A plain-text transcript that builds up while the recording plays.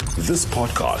This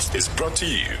podcast is brought to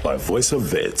you by Voice of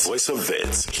Vets. Voice of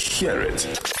Vets. Hear it.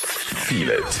 Feel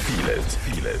it. Feel it.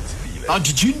 Feel it. Feel it. Now,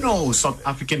 did you know South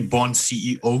African-born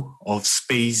CEO of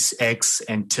SpaceX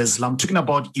and Tesla, I'm talking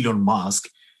about Elon Musk,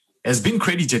 has been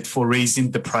credited for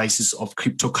raising the prices of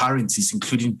cryptocurrencies,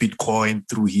 including Bitcoin,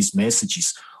 through his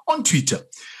messages on Twitter?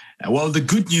 Well, the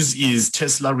good news is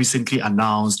Tesla recently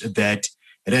announced that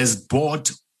it has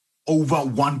bought over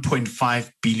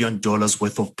 $1.5 billion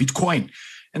worth of Bitcoin.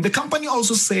 And the company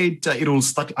also said it will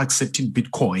start accepting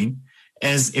Bitcoin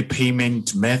as a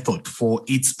payment method for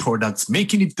its products,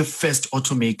 making it the first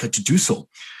automaker to do so.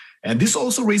 And this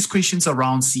also raised questions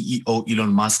around CEO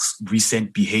Elon Musk's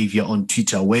recent behavior on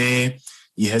Twitter, where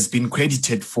he has been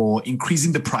credited for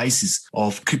increasing the prices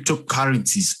of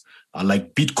cryptocurrencies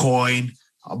like Bitcoin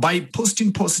by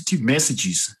posting positive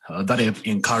messages that have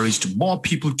encouraged more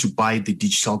people to buy the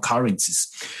digital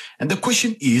currencies. And the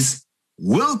question is,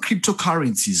 will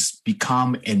cryptocurrencies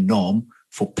become a norm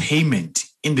for payment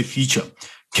in the future?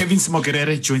 Kevin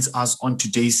Smogerere joins us on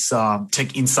today's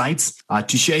Tech Insights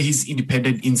to share his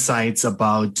independent insights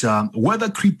about whether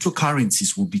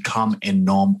cryptocurrencies will become a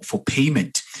norm for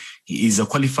payment. He is a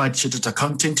qualified chartered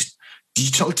accountant,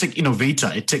 digital tech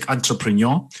innovator, a tech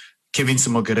entrepreneur. Kevin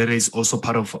Smogerere is also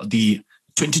part of the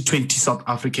 2020 South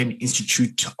African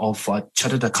Institute of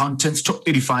Chartered Accountants, Top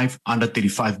 35 Under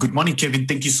 35. Good morning, Kevin.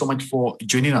 Thank you so much for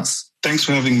joining us. Thanks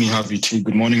for having me, Harvey T.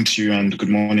 Good morning to you and good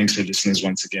morning to the listeners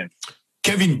once again.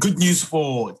 Kevin, good news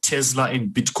for Tesla and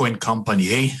Bitcoin company.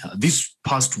 Hey, this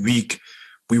past week,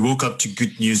 we woke up to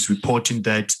good news reporting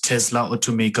that Tesla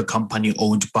automaker company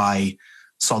owned by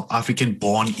South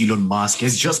African-born Elon Musk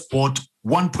has just bought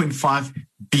 $1.5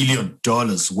 billion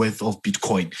worth of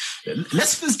Bitcoin.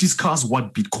 Let's first discuss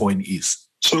what Bitcoin is.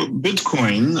 So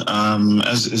Bitcoin,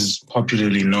 as is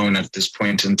popularly known at this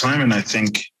point in time, and I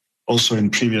think also in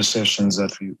previous sessions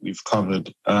that we've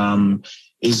covered,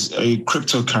 is a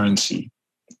cryptocurrency.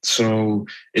 So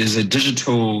it is a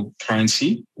digital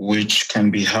currency which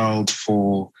can be held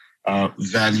for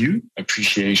value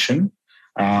appreciation,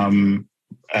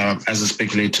 as a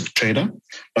speculative trader,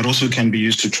 but also can be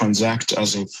used to transact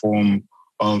as a form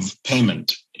of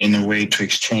payment in a way to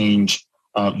exchange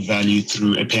value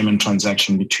through a payment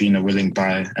transaction between a willing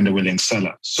buyer and a willing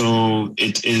seller. So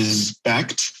it is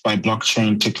backed by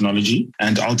blockchain technology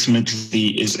and ultimately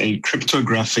is a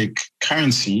cryptographic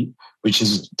currency, which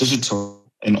is digital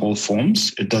in all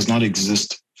forms. It does not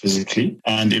exist physically.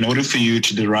 And in order for you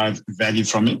to derive value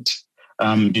from it,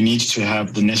 you need to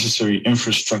have the necessary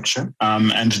infrastructure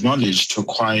and knowledge to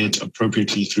acquire it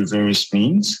appropriately through various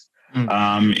means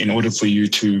in order for you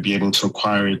to be able to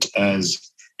acquire it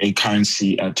as a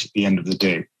currency at the end of the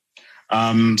day.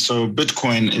 So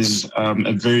Bitcoin is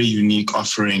a very unique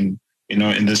offering,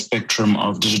 in the spectrum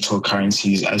of digital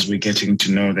currencies as we're getting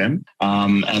to know them.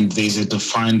 And there's a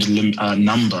defined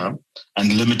number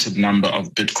and limited number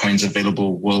of Bitcoins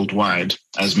available worldwide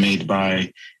as made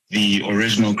by the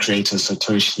original creator,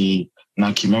 Satoshi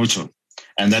Nakamoto.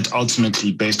 And that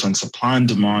ultimately, based on supply and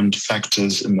demand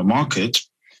factors in the market,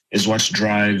 is what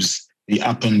drives the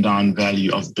up and down value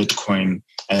of Bitcoin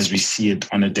as we see it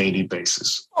on a daily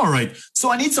basis. All right. So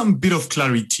I need some bit of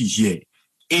clarity here.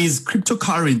 Is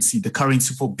cryptocurrency the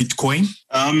currency for Bitcoin?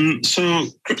 So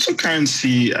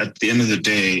cryptocurrency, at the end of the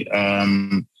day,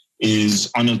 is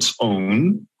on its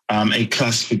own a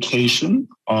classification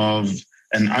of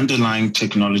an underlying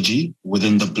technology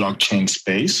within the blockchain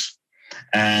space.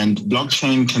 And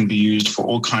blockchain can be used for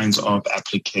all kinds of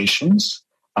applications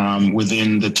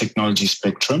within the technology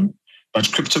spectrum. But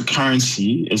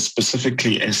cryptocurrency is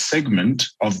specifically a segment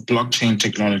of blockchain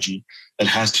technology that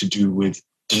has to do with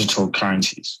digital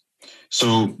currencies.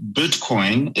 So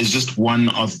Bitcoin is just one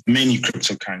of many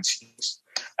cryptocurrencies.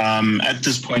 At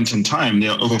this point in time,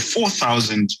 there are over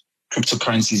 4,000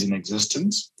 cryptocurrencies in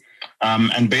existence.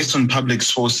 And based on public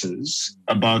sources,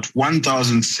 about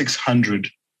 1,600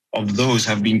 of those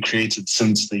have been created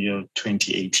since the year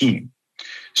 2018.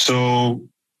 So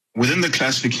within the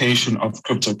classification of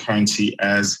cryptocurrency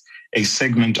as a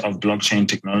segment of blockchain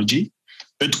technology,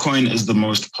 Bitcoin is the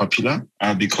most popular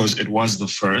because it was the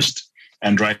first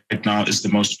and right now is the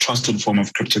most trusted form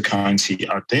of cryptocurrency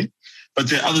out there. But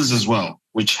there are others as well,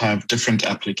 which have different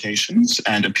applications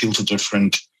and appeal to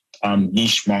different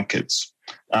niche markets.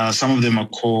 Some of them are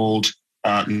called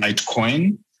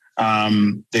Litecoin.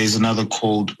 There's another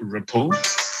called Ripple.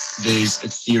 There's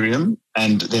Ethereum,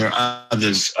 and there are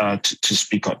others to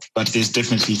speak of. But there's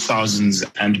definitely thousands.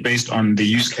 And based on the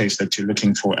use case that you're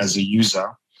looking for as a user,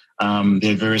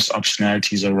 there are various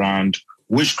optionalities around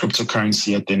which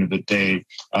cryptocurrency at the end of the day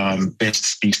best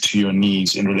speaks to your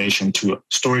needs in relation to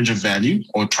storage of value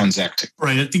or transacting.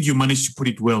 Right. I think you managed to put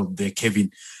it well there, Kevin.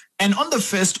 And on the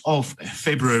 1st of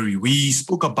February, we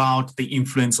spoke about the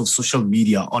influence of social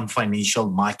media on financial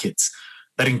markets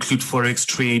that include forex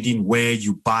trading, where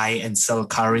you buy and sell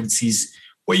currencies,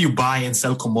 where you buy and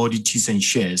sell commodities and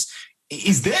shares.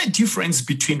 Is there a difference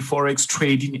between forex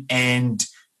trading and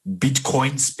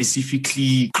Bitcoin,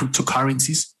 specifically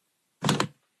cryptocurrencies?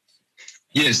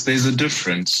 Yes, there's a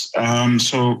difference.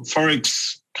 So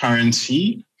forex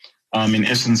currency, in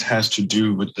essence, has to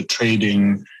do with the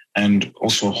trading and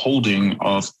also holding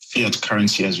of fiat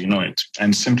currency as you know it.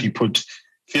 And simply put,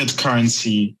 fiat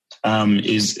currency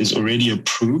is already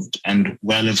approved and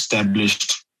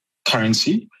well-established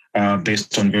currency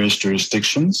based on various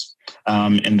jurisdictions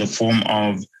in the form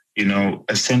of,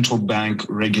 a central bank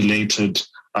regulated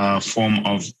form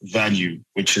of value,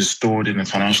 which is stored in a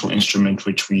financial instrument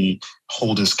which we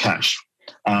hold as cash.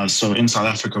 So in South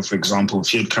Africa, for example,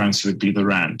 fiat currency would be the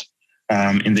rand.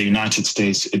 In the United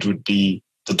States, it would be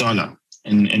the dollar.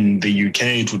 In the UK,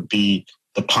 it would be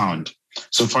the pound.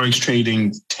 So forex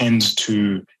trading tends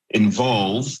to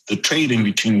involve the trading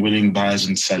between willing buyers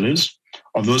and sellers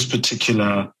of those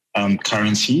particular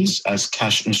currencies as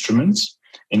cash instruments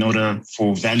in order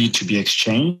for value to be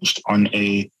exchanged on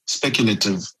a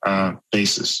speculative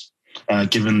basis,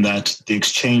 given that the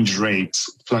exchange rates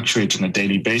fluctuate on a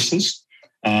daily basis.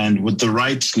 And with the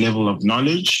right level of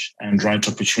knowledge and right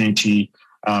opportunity,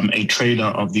 a trader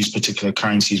of these particular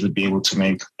currencies would be able to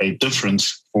make a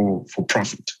difference for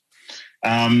profit.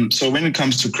 So when it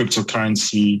comes to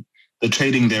cryptocurrency, the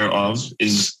trading thereof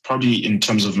is probably, in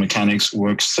terms of mechanics,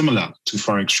 works similar to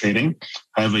forex trading.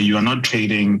 However, you are not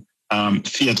trading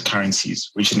fiat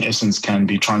currencies, which in essence can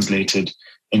be translated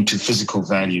into physical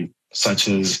value, such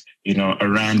as, a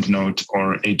rand note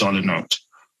or a dollar note.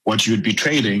 What you would be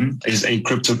trading is a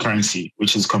cryptocurrency,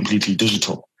 which is completely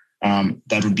digital.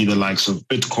 That would be the likes of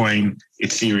Bitcoin,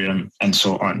 Ethereum, and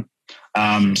so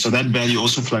on. So that value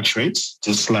also fluctuates,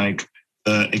 just like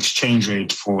the exchange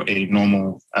rate for a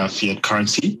normal fiat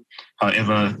currency.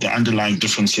 However, the underlying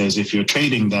difference here is if you're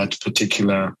trading that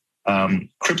particular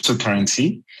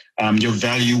cryptocurrency, your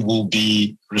value will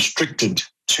be restricted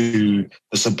to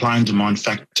the supply and demand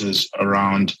factors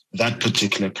around that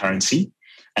particular currency.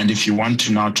 And if you want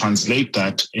to now translate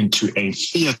that into a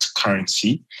fiat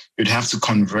currency, you'd have to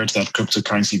convert that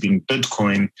cryptocurrency, being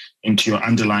Bitcoin, into your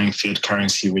underlying fiat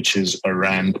currency, which is a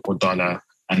rand or dollar,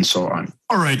 and so on.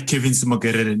 All right, Kevin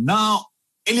Simogerere. Now,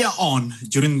 earlier on,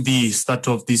 during the start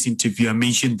of this interview, I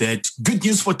mentioned that good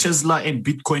news for Tesla and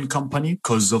Bitcoin company,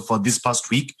 because of this past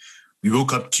week, we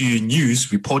woke up to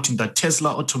news reporting that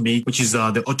Tesla Automake, which is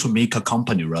the automaker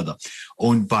company,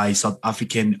 owned by South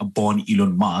African-born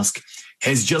Elon Musk,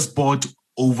 has just bought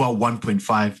over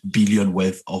 1.5 billion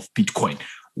worth of Bitcoin.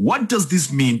 What does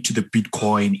this mean to the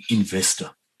Bitcoin investor?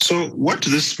 So what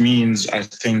this means, I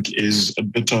think, is a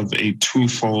bit of a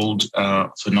twofold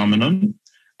phenomenon,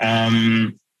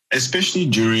 especially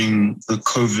during the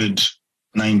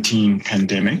COVID-19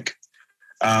 pandemic.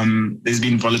 There's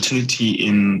been volatility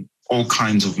in all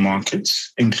kinds of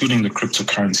markets, including the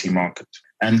cryptocurrency market.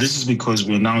 And this is because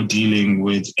we're now dealing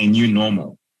with a new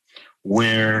normal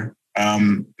where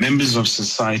members of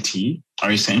society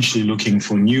are essentially looking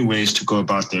for new ways to go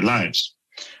about their lives.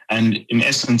 And in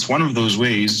essence, one of those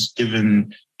ways,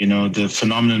 given the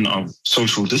phenomenon of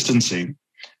social distancing,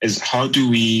 is how do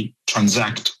we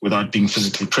transact without being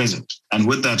physically present? And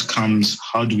with that comes,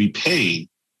 how do we pay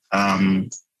in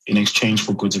exchange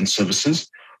for goods and services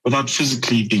without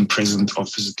physically being present or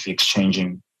physically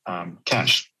exchanging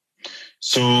cash?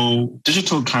 So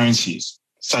digital currencies,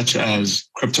 such as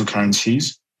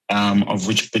cryptocurrencies, of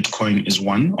which Bitcoin is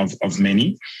one of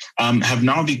many, have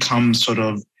now become sort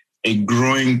of a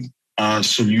growing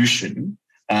solution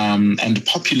and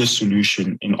popular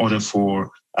solution in order for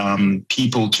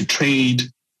people to trade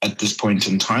at this point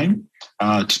in time,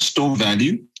 to store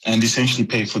value and essentially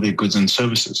pay for their goods and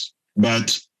services.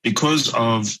 But because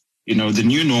of the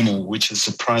new normal, which has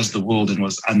surprised the world and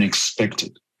was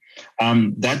unexpected,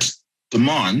 that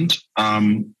demand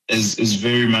is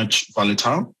very much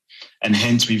volatile. And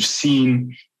hence we've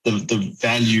seen the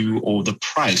value or the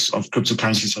price of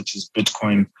cryptocurrencies such as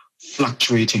Bitcoin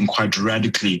fluctuating quite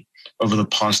radically over the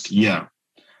past year.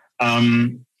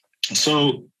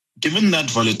 So given that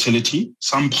volatility,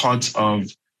 some parts of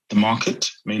the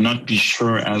market may not be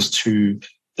sure as to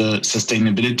the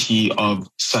sustainability of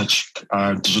such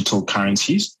digital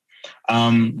currencies.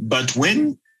 But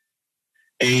when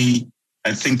I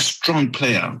think, strong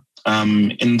player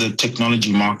in the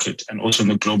technology market and also in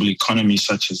the global economy,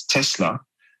 such as Tesla,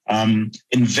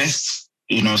 invests,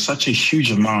 such a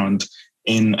huge amount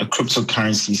in a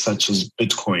cryptocurrency such as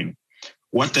Bitcoin,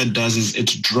 what that does is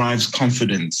it drives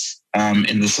confidence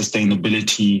in the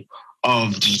sustainability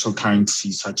of digital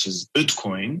currencies such as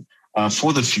Bitcoin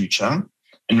for the future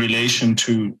in relation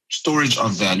to storage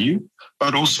of value,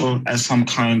 but also as some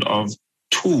kind of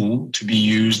tool to be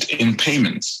used in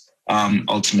payments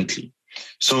ultimately.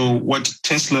 So what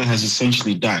Tesla has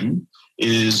essentially done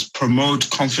is promote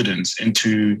confidence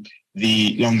into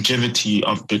the longevity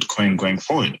of Bitcoin going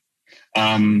forward.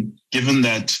 Given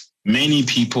that many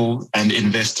people and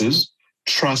investors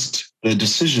trust the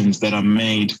decisions that are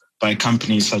made by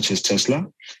companies such as Tesla,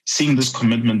 seeing this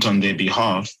commitment on their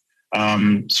behalf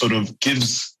sort of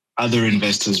gives other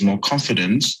investors more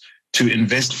confidence to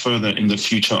invest further in the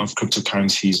future of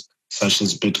cryptocurrencies such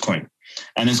as Bitcoin.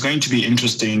 And it's going to be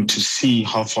interesting to see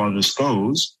how far this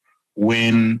goes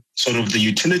when sort of the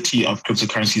utility of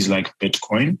cryptocurrencies like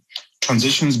Bitcoin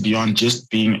transitions beyond just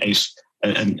being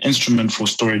an instrument for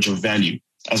storage of value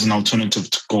as an alternative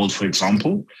to gold, for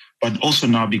example, but also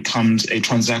now becomes a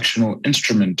transactional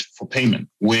instrument for payment,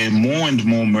 where more and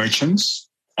more merchants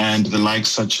and the likes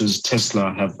such as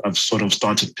Tesla have sort of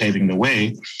started paving the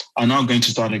way, are now going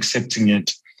to start accepting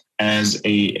it as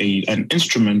an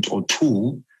instrument or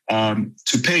tool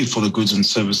to pay for the goods and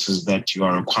services that you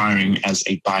are acquiring as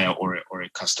a buyer or a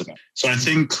customer. So I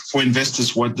think for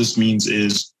investors, what this means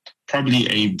is probably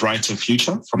a brighter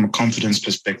future from a confidence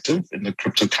perspective in the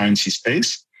cryptocurrency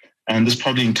space. And this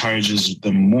probably encourages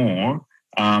them more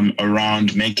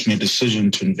around making a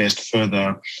decision to invest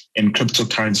further in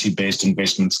cryptocurrency-based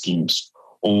investment schemes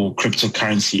or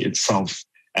cryptocurrency itself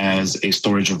as a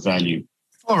storage of value.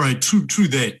 All right, true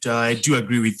that. I do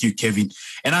agree with you, Kevin.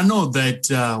 And I know that,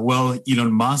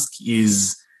 Elon Musk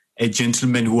is a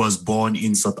gentleman who was born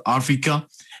in South Africa.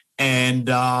 And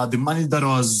the money that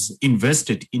was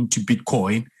invested into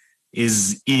Bitcoin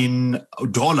is in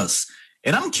dollars.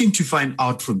 And I'm keen to find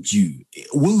out from you,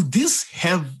 will this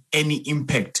have any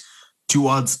impact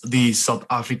towards the South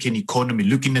African economy,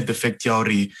 looking at the fact,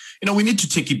 Yauri, we need to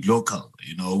take it local.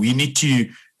 We need to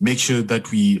make sure that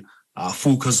we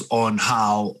focus on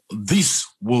how this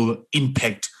will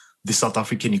impact the South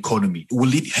African economy.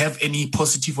 Will it have any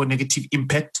positive or negative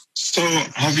impact? So,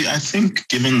 Javi, I think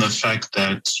given the fact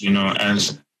that,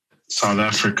 as South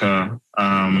Africa,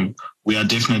 we are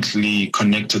definitely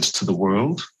connected to the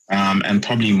world, and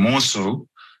probably more so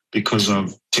because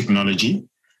of technology.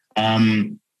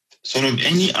 Sort of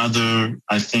any other,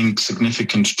 I think,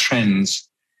 significant trends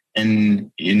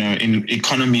in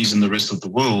economies in the rest of the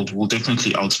world will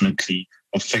definitely ultimately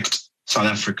affect South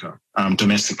Africa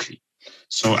domestically.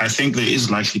 So I think there is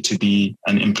likely to be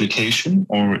an implication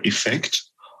or effect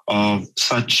of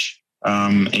such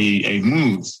a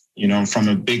move, from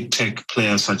a big tech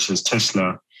player such as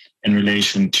Tesla in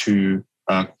relation to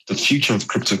the future of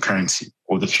cryptocurrency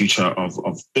or the future of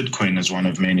Bitcoin as one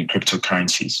of many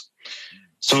cryptocurrencies.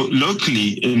 So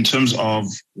locally, in terms of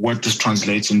what this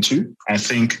translates into, I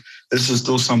think this is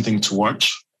still something to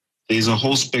watch. There's a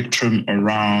whole spectrum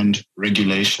around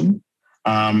regulation.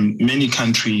 Many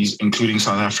countries, including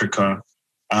South Africa,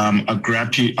 are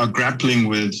grappling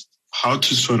with how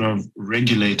to sort of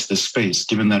regulate the space,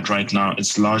 given that right now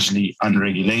it's largely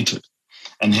unregulated,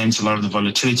 and hence a lot of the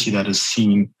volatility that is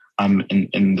seen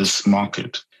in this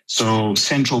market. So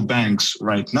central banks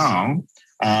right now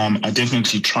are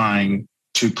definitely trying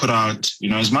to put out,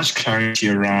 as much clarity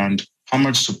around how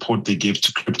much support they give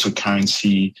to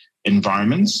cryptocurrency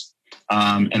environments,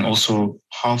 and also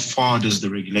how far does the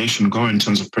regulation go in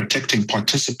terms of protecting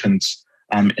participants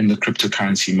in the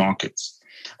cryptocurrency markets.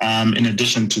 In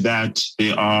addition to that,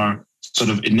 there are sort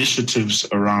of initiatives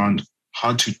around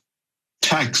how to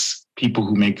tax people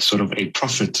who make sort of a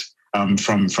profit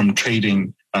from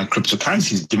trading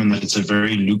cryptocurrencies, given that it's a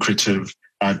very lucrative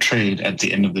trade at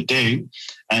the end of the day.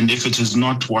 And if it is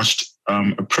not watched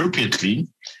appropriately,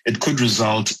 it could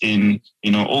result in,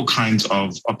 all kinds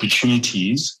of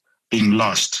opportunities being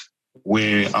lost,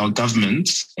 where our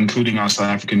governments, including our South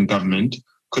African government,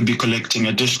 could be collecting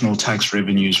additional tax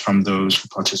revenues from those who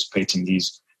participate in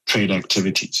these trade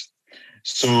activities.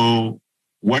 So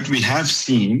what we have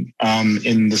seen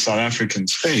in the South African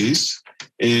space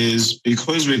is,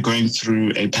 because we're going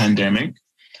through a pandemic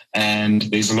and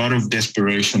there's a lot of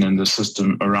desperation in the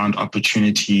system around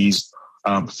opportunities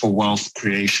for wealth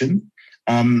creation,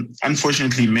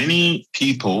 unfortunately, many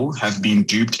people have been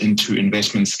duped into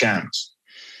investment scams.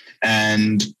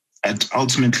 And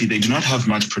ultimately, they do not have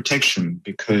much protection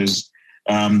because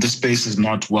the space is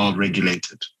not well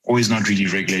regulated, or is not really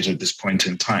regulated at this point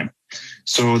in time.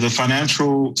 So the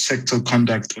Financial Sector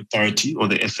Conduct Authority, or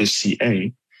the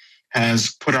FSCA,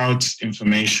 has put out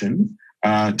information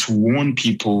to warn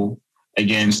people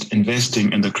against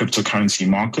investing in the cryptocurrency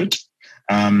market.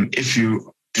 If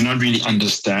you do not really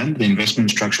understand the investment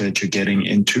structure that you're getting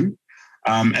into,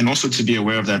 and also to be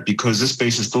aware of that because this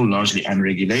space is still largely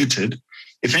unregulated.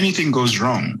 If anything goes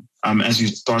wrong, as you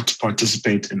start to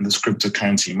participate in this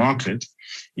cryptocurrency market,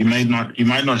 you might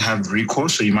not have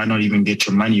recourse, or you might not even get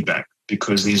your money back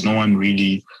because there's no one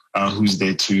really who's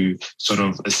there to sort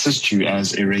of assist you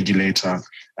as a regulator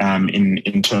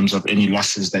in terms of any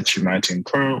losses that you might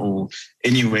incur or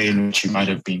any way in which you might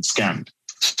have been scammed.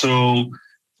 So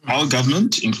our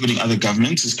government, including other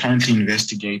governments, is currently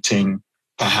investigating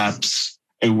perhaps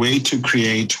a way to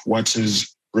create what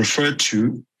is referred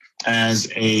to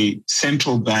as a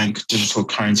central bank digital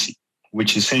currency,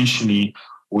 which essentially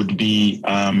would be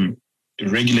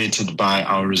regulated by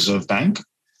our Reserve Bank.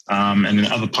 And in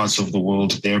other parts of the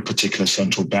world, there are particular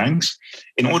central banks,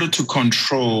 in order to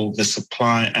control the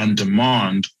supply and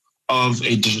demand of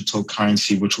a digital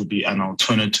currency, which will be an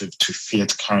alternative to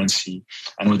fiat currency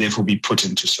and will therefore be put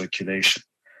into circulation.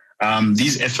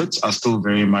 These efforts are still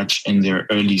very much in their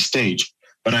early stage,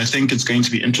 but I think it's going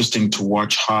to be interesting to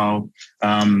watch how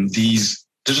these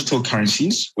digital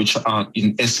currencies, which are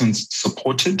in essence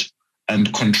supported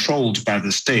and controlled by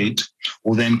the state,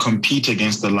 will then compete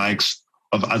against the likes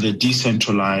of other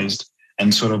decentralized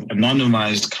and sort of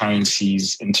anonymized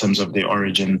currencies in terms of their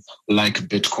origin, like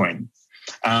Bitcoin.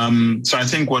 So I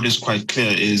think what is quite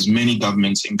clear is many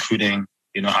governments, including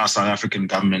our South African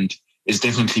government, is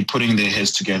definitely putting their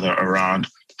heads together around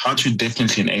how to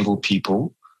definitely enable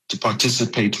people to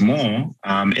participate more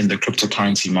in the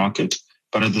cryptocurrency market,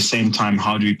 but at the same time,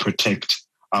 how do we protect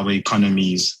our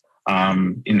economies,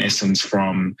 in essence,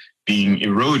 from being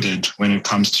eroded when it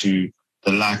comes to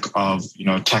the lack of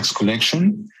tax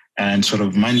collection and sort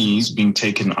of monies being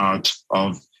taken out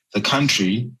of the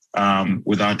country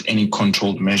without any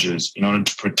controlled measures in order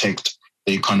to protect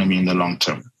the economy in the long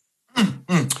term.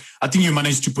 I think you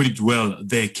managed to put it well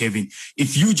there, Kevin.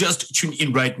 If you just tune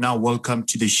in right now, welcome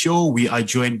to the show. We are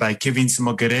joined by Kevin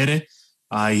Simogerere.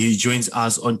 He joins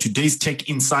us on today's Tech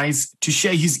Insights to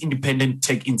share his independent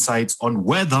tech insights on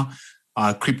whether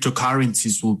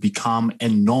cryptocurrencies will become a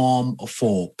norm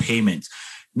for payments.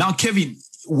 Now, Kevin,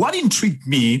 what intrigued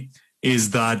me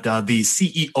is that the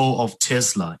CEO of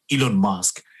Tesla, Elon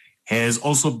Musk, has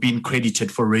also been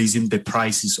credited for raising the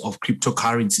prices of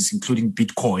cryptocurrencies, including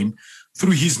Bitcoin,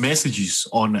 through his messages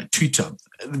on Twitter.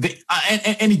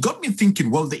 And it got me thinking,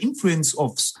 well, the influence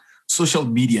of social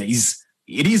media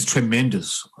is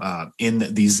tremendous in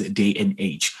this day and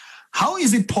age. How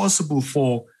is it possible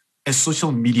for a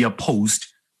social media post,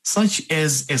 such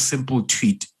as a simple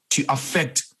tweet, to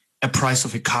affect a price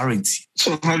of a currency?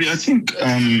 So, Javi, I think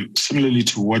similarly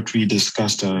to what we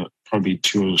discussed probably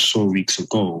 2 or so weeks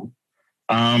ago,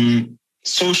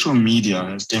 social media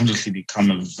has definitely become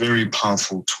a very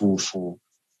powerful tool for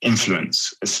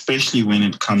influence, especially when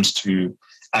it comes to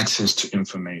access to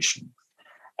information.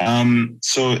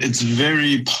 So it's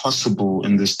very possible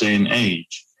in this day and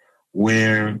age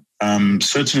where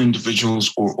certain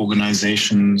individuals or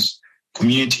organizations,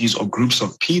 communities or groups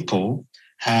of people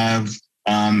have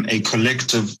a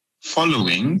collective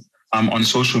following on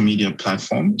social media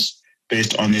platforms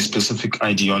based on their specific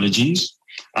ideologies,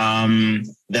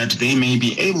 that they may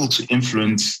be able to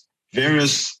influence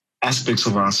various aspects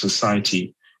of our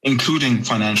society, including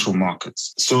financial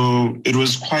markets. So it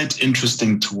was quite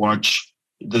interesting to watch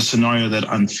the scenario that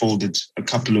unfolded a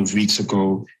couple of weeks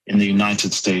ago in the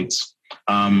United States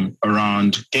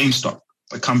around GameStop,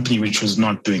 a company which was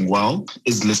not doing well,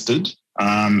 is listed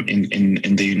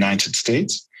in the United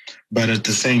States. But at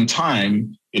the same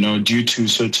time, due to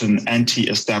certain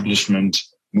anti-establishment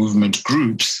movement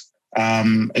groups,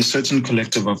 a certain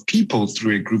collective of people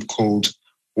through a group called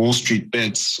Wall Street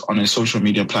Bets on a social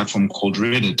media platform called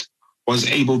Reddit was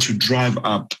able to drive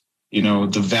up,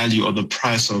 the value or the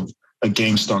price of a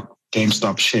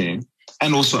GameStop share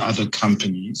and also other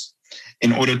companies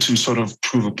in order to sort of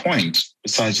prove a point,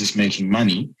 besides just making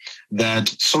money, that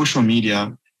social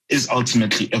media is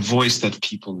ultimately a voice that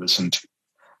people listen to.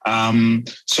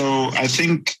 So I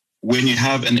think when you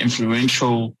have an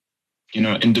influential,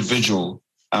 individual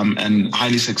and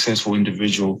highly successful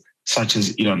individual such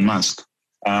as Elon Musk,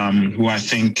 who I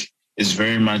think is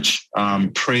very much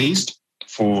praised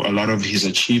for a lot of his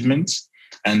achievements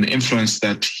and the influence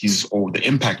that the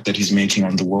impact that he's making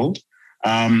on the world.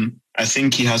 I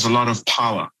think he has a lot of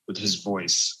power with his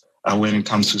voice when it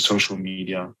comes to social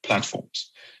media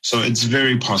platforms. So it's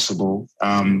very possible,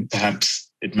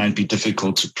 perhaps it might be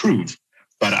difficult to prove,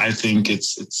 but I think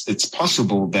it's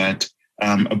possible that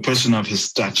a person of his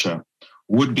stature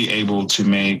would be able to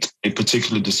make a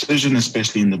particular decision,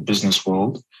 especially in the business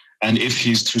world. And if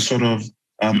he's to sort of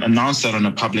announce that on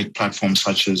a public platform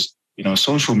such as,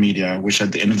 social media, which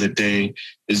at the end of the day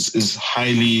is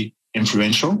highly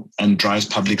influential and drives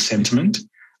public sentiment,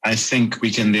 I think we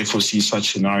can therefore see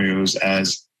such scenarios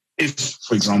as if,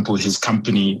 for example, his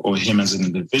company or him as an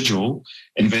individual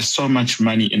invests so much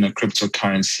money in a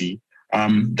cryptocurrency,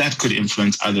 that could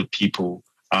influence other people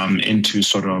into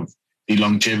sort of the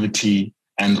longevity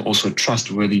and also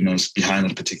trustworthiness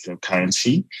behind a particular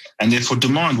currency. And therefore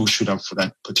demand will shoot up for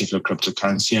that particular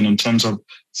cryptocurrency. And in terms of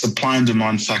supply and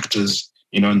demand factors,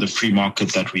 in the free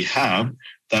market that we have,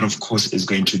 that of course is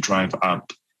going to drive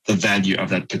up the value of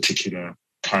that particular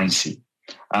currency.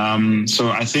 So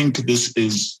I think this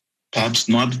is perhaps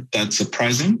not that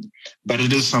surprising, but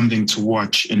it is something to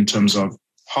watch in terms of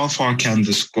how far can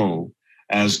this go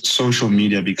as social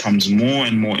media becomes more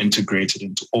and more integrated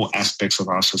into all aspects of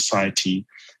our society,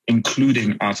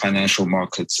 including our financial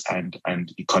markets and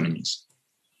economies.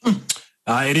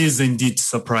 It is indeed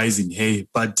surprising,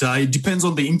 but it depends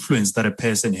on the influence that a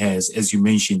person has, as you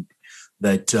mentioned,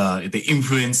 that the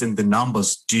influence and the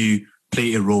numbers do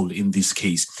play a role in this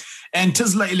case. And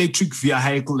Tesla Electric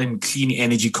Vehicle and Clean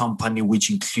Energy Company,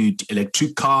 which include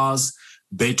electric cars,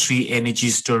 battery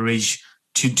energy storage,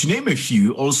 to name a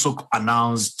few, also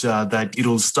announced that it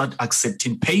will start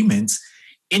accepting payments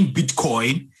in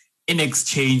Bitcoin in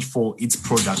exchange for its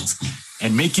products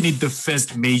and making it the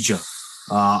first major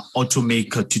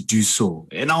automaker to do so.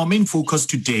 And our main focus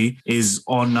today is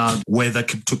on whether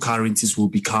cryptocurrencies will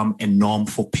become a norm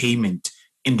for payment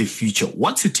in the future.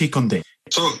 What's your take on that?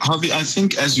 So, Harvey, I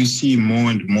think as you see more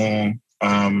and more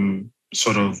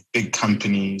sort of big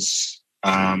companies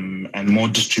and more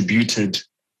distributed,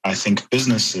 I think,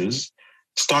 businesses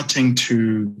starting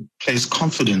to place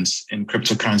confidence in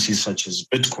cryptocurrencies such as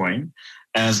Bitcoin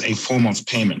as a form of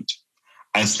payment,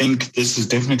 I think this is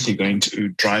definitely going to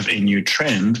drive a new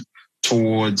trend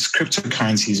towards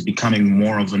cryptocurrencies becoming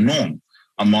more of a norm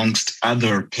amongst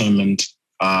other payment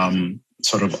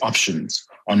sort of options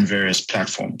on various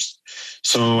platforms.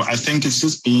 So I think it's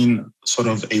just been sort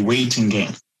of a waiting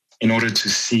game in order to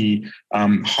see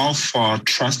how far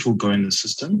trust will go in the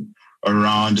system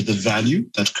around the value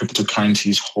that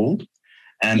cryptocurrencies hold.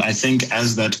 And I think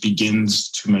as that begins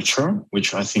to mature,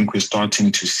 which I think we're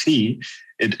starting to see,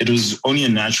 it was only a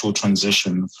natural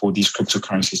transition for these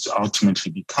cryptocurrencies to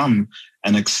ultimately become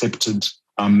an accepted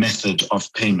method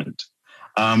of payment.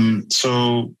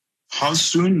 So how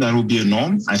soon that will be a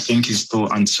norm, I think, is still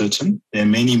uncertain. There are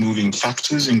many moving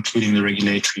factors, including the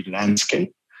regulatory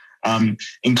landscape,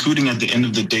 including at the end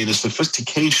of the day, the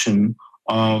sophistication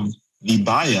of the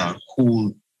buyer who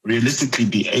will realistically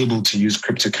be able to use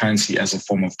cryptocurrency as a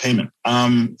form of payment.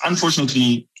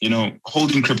 Unfortunately,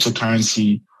 holding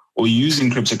cryptocurrency or using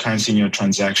cryptocurrency in your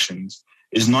transactions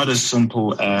is not as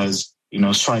simple as,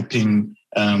 swiping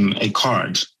a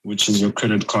card, which is your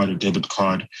credit card or debit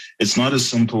card. It's not as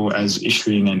simple as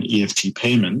issuing an EFT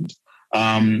payment.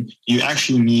 You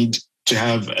actually need to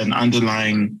have an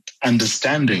underlying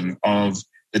understanding of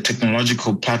the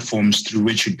technological platforms through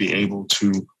which you'd be able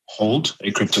to hold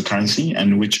a cryptocurrency and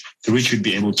through which you'd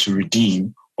be able to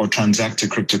redeem or transact a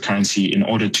cryptocurrency in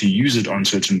order to use it on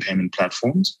certain payment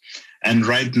platforms. And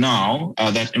right now,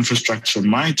 that infrastructure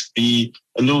might be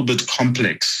a little bit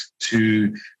complex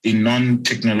to the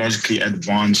non-technologically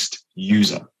advanced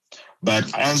user.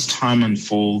 But as time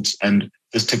unfolds and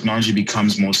this technology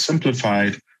becomes more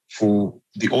simplified for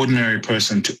the ordinary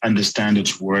person to understand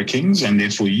its workings and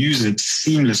therefore use it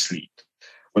seamlessly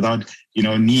without,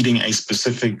 needing a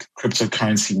specific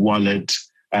cryptocurrency wallet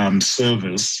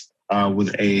service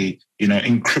with a,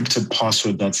 encrypted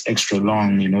password that's extra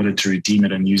long in order to redeem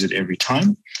it and use it every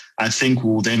time. I think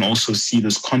we'll then also see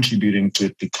this contributing to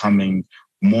it becoming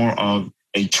more of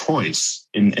a choice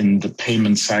in the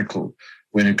payment cycle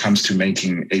when it comes to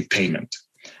making a payment.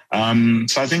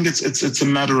 So I think it's a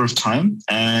matter of time.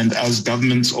 And as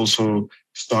governments also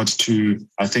start to,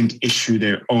 I think, issue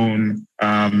their own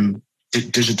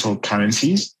digital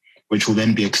currencies, which will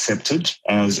then be accepted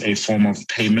as a form of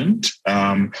payment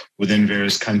within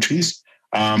various countries,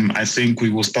 I think we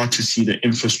will start to see the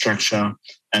infrastructure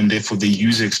and therefore the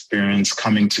user experience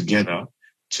coming together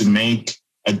to make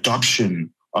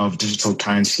adoption of digital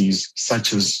currencies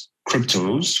such as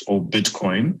cryptos or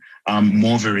Bitcoin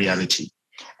more of a reality.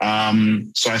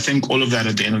 So I think all of that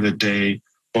at the end of the day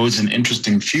bodes an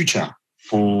interesting future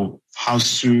for how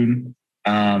soon,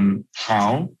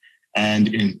 how,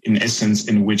 and in essence,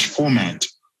 in which format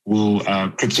will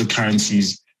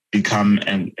cryptocurrencies become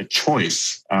a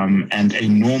choice and a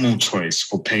normal choice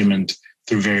for payment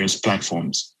through various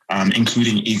platforms.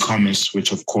 including e-commerce,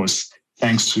 which of course,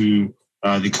 thanks to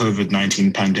the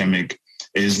COVID-19 pandemic,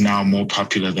 is now more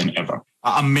popular than ever.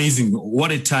 Amazing.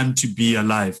 What a time to be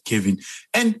alive, Kevin.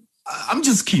 And I'm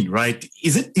just keen, right?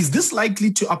 Is this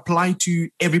likely to apply to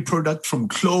every product from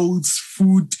clothes,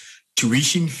 food,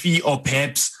 tuition fee, or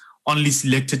perhaps only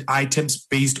selected items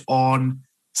based on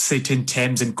certain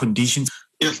terms and conditions?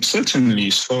 Yeah,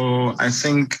 certainly. So I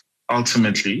think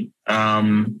ultimately,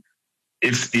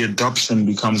 if the adoption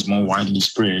becomes more widely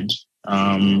spread,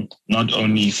 not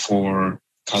only for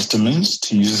customers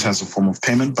to use this as a form of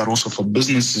payment, but also for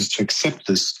businesses to accept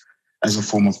this as a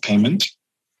form of payment,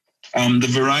 the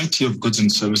variety of goods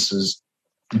and services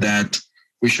that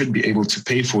we should be able to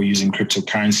pay for using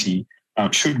cryptocurrency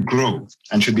should grow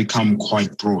and should become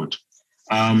quite broad.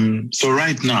 So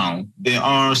right now, there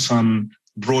are some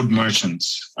broad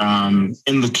merchants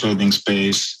in the clothing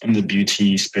space, in the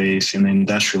beauty space, in the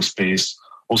industrial space,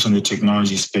 also in the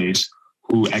technology space,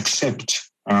 who accept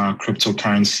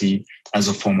cryptocurrency as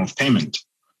a form of payment.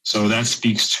 So that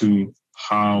speaks to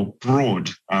how broad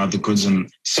the goods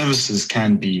and services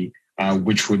can be,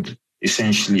 which would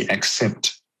essentially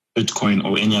accept Bitcoin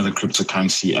or any other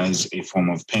cryptocurrency as a form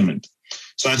of payment.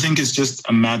 So I think it's just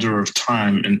a matter of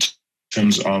time in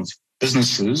terms of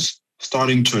businesses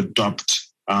starting to adopt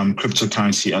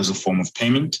cryptocurrency as a form of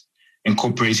payment,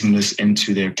 incorporating this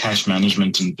into their cash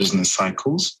management and business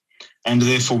cycles. And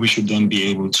therefore, we should then be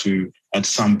able to, at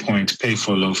some point, pay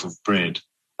for a loaf of bread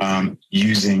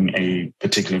using a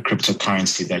particular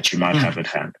cryptocurrency that you might have at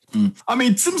hand. I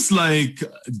mean, it seems like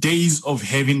days of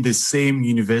having the same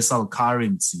universal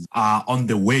currency are on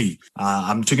the way.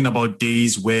 I'm talking about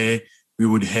days where we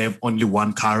would have only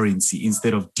one currency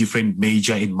instead of different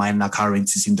major and minor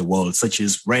currencies in the world, such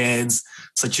as rands,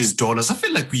 such as dollars. I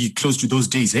feel like we're close to those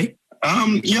days, eh?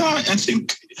 Yeah, I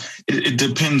think it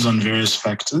depends on various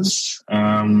factors.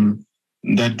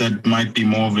 That might be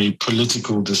more of a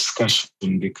political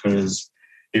discussion, because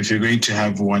if you're going to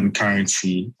have one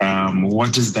currency,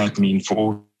 what does that mean for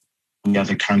all the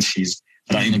other currencies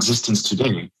that are in existence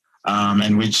today,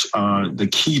 and which are the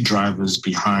key drivers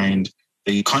behind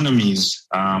the economies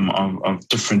of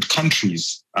different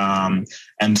countries?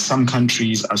 And some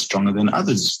countries are stronger than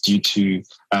others due to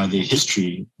their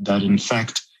history, that in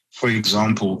fact, for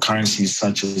example, currencies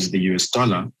such as the US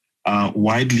dollar are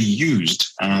widely used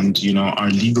and, are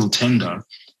legal tender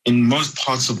in most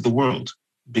parts of the world,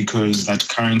 because that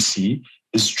currency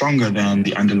is stronger than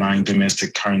the underlying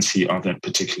domestic currency of that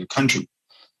particular country.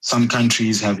 Some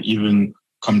countries have even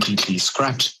completely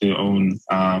scrapped their own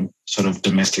sort of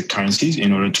domestic currencies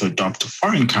in order to adopt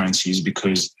foreign currencies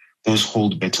because those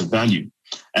hold better value.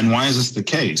 And why is this the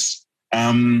case?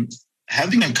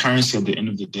 Having a currency at the end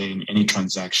of the day in any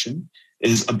transaction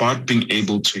is about being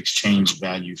able to exchange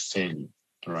value fairly,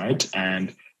 right?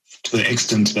 And to the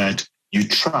extent that you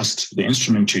trust the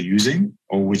instrument you're using,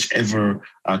 or whichever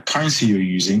currency you're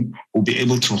using, will be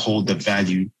able to hold the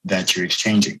value that you're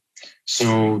exchanging.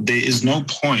 So there is no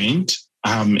point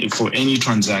for any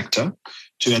transactor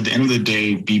to, at the end of the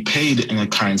day, be paid in a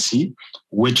currency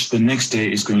which the next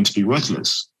day is going to be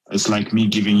worthless. It's like me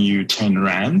giving you 10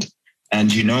 Rand,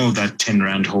 and you know that 10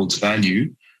 Rand holds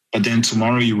value, but then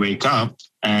tomorrow you wake up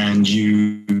and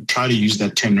you try to use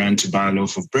that 10 Rand to buy a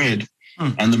loaf of bread,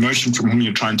 and the merchant from whom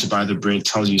you're trying to buy the bread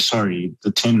tells you, sorry,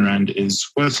 the 10 Rand is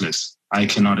worthless. I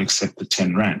cannot accept the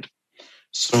 10 Rand.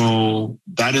 So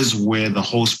that is where the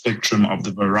whole spectrum of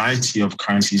the variety of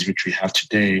currencies which we have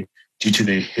today, due to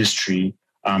their history,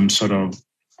 sort of,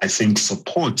 I think,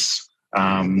 supports,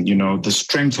 the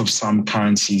strength of some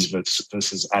currencies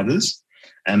versus others.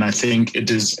 And I think it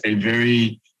is a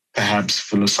very, perhaps,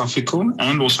 philosophical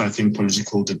and also, I think,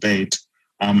 political debate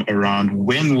around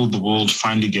when will the world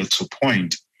finally get to a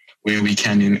point where we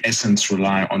can, in essence,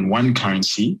 rely on one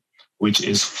currency, which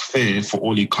is fair for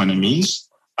all economies,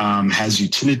 has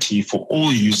utility for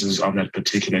all users of that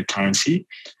particular currency,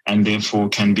 and therefore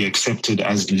can be accepted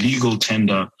as legal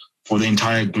tender for the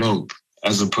entire globe,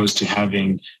 as opposed to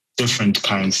having different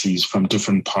currencies from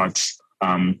different parts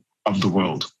of the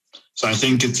world. So I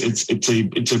think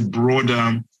it's a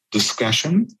broader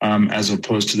discussion as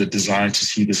opposed to the desire to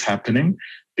see this happening,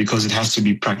 because it has to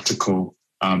be practical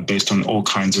based on all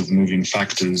kinds of moving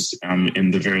factors in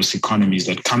the various economies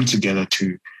that come together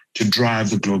to drive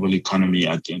the global economy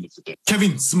at the end of the day.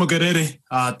 Kevin Smogarere,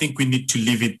 I think we need to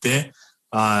leave it there.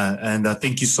 And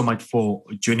thank you so much for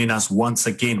joining us once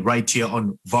again right here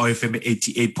on VOW FM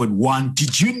 88.1.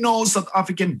 Did you know South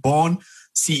African-born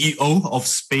CEO of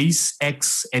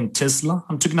SpaceX and Tesla,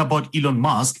 I'm talking about Elon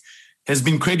Musk, has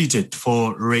been credited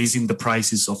for raising the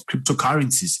prices of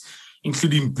cryptocurrencies?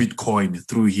 including Bitcoin,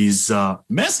 through his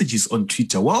messages on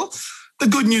Twitter. Well, the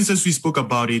good news, as we spoke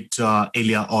about it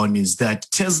earlier on, is that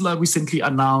Tesla recently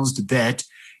announced that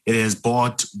it has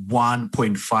bought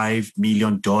 $1.5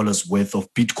 million worth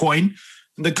of Bitcoin.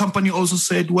 And the company also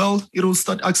said, well, it will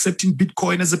start accepting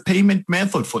Bitcoin as a payment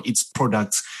method for its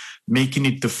products, making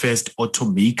it the first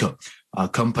automaker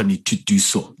company to do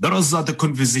so. That was the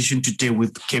conversation today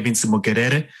with Kevin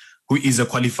Simogerere, who is a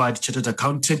qualified chartered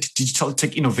accountant, digital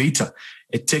tech innovator,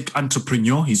 a tech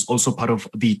entrepreneur. He's also part of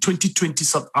the 2020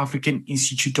 South African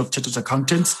Institute of Chartered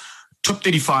Accountants, Top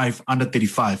 35 Under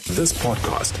 35. This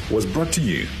podcast was brought to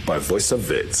you by Voice of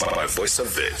Wits.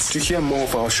 To hear more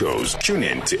of our shows, tune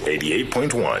in to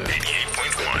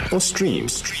 88.1 or stream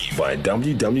via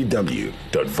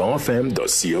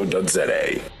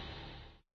www.vowfm.co.za.